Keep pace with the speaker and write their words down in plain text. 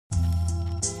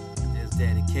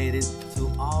dedicated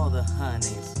to all the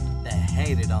honeys that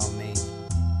hated on me.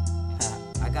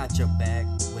 I got your back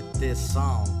with this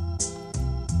song.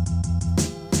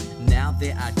 Now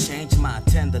that I changed my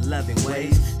tender loving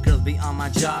ways, girls be on my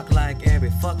jock like every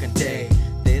fucking day.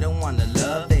 They don't wanna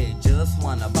love, they just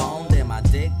wanna bone. They're my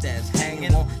dick that's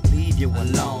hanging, won't leave you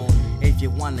alone. If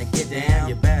you wanna get down,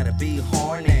 you better be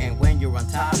horny. And when you're on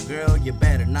top, girl, you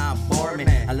better not bore me.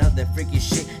 I love that freaky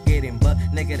shit, getting butt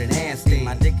naked and nasty.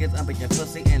 My dick is up in your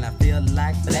pussy and I feel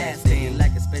like blasting.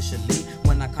 Like especially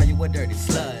when I call you a dirty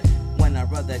slut. When I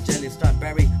rub that jelly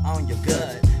strawberry on your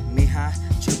gut. Mija,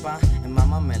 chupa, and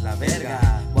mama me la verga.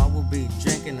 While we'll be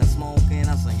drinking and smoking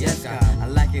on some yesca. I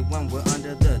like it when we're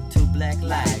under the two black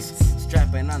lights.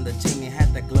 Strapping on the genie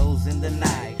hat that glows in the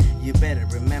night. You better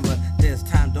remember this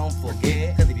time, don't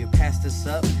forget. Cause if you pass this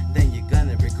up, then you're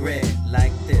gonna regret.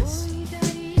 Like this.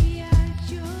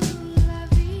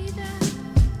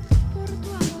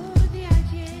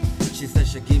 She said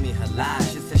she'll give me her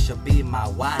life. She said she'll be my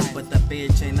wife. But the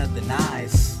bitch ain't nothing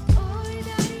nice.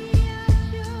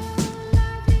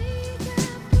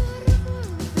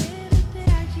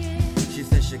 She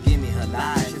said she'll give me her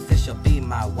life. She said she'll be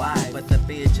my wife. But the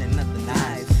bitch ain't nothing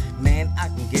nice. Man, I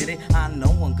can get it, I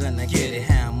know I'm gonna get it.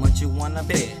 How much you wanna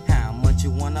bet? How much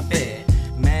you wanna bet?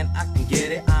 Man, I can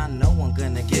get it, I know I'm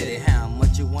gonna get it. How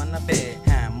much you wanna bet?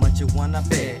 How much you wanna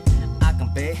bet? I can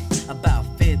bet about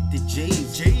 50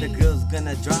 G's. The girl's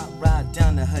gonna drop right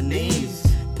down to her knees.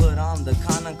 Put on the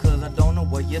condom cause I don't know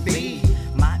where you be.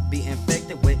 Might be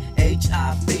infected with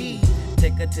HIV.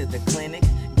 Take her to the clinic,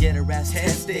 get her ass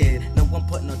tested. No one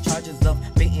put no charges of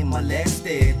being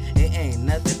molested. It ain't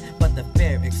nothing but the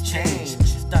fair exchange.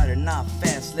 Starting off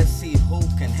fast, let's see who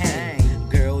can hang.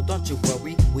 Girl, don't you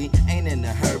worry, we ain't in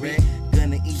a hurry.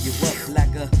 Gonna eat you up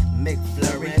like a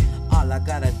McFlurry. All I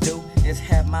gotta do is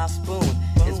have my spoon.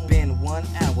 It's been 1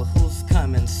 hour, who's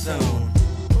coming soon?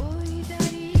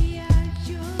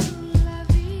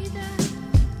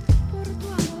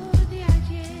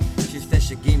 She said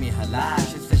she'll give me her life.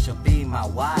 She said she'll be my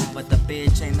wife. But the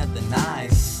bitch ain't nothing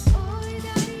nice.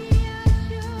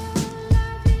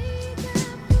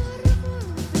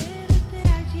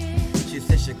 She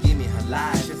said she'll give me her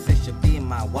life. She said she'll be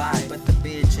my wife. But the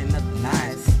bitch ain't nothing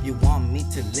nice. You want me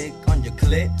to lick on your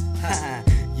clit? Haha,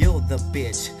 you're the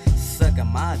bitch sucking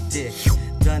my dick.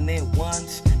 Done it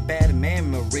once, bad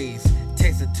memories.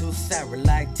 Tasted too sour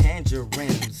like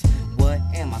tangerines. What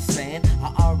am I saying?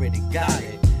 I already got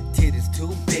it. Titties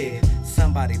too big,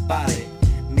 somebody bought it.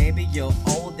 Maybe your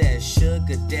old ass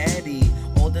sugar daddy,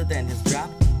 older than his drop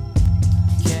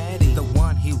caddy. The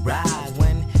one he rides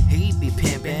when he be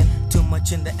pimping. Too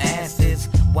much in the ass is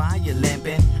why you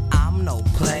limping. I'm no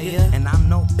player and I'm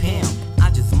no pimp. I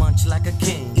just munch like a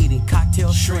king, eating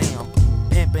cocktail shrimp.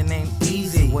 Pimping ain't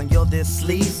easy when you're this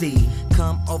sleazy.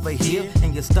 Come over here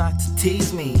and you start to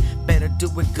tease me. Better do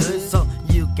it good so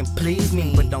you can please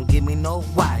me. But don't give me no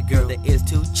white girl that is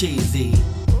too cheesy.